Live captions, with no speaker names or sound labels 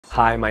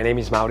Hi, my name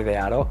is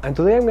Haro, and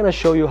today I'm going to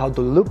show you how to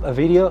loop a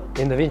video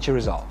in DaVinci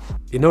Resolve.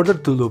 In order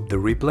to loop the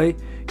replay,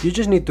 you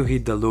just need to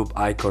hit the loop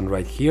icon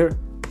right here,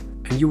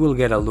 and you will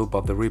get a loop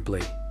of the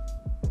replay.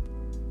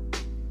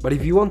 But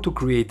if you want to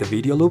create a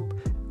video loop,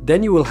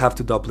 then you will have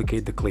to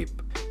duplicate the clip.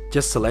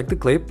 Just select the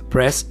clip,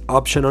 press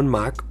Option on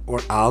Mac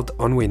or Alt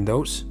on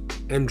Windows,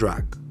 and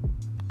drag.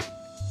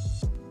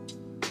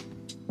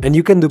 And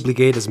you can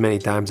duplicate as many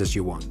times as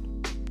you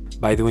want.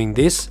 By doing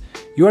this,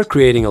 you are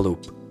creating a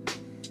loop.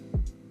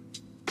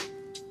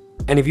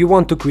 And if you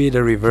want to create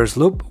a reverse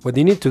loop, what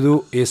you need to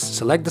do is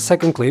select the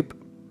second clip,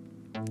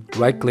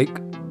 right-click,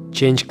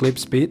 change clip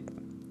speed,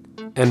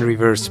 and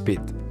reverse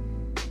speed.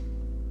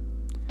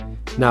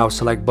 Now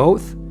select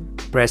both,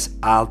 press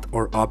Alt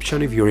or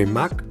Option if you're in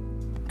Mac,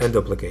 and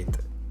duplicate.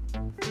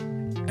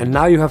 And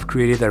now you have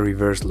created a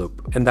reverse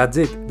loop. And that's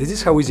it. This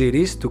is how easy it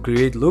is to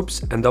create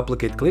loops and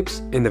duplicate clips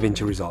in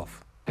DaVinci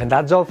Resolve. And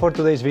that's all for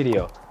today's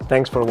video.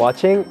 Thanks for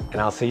watching,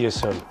 and I'll see you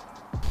soon.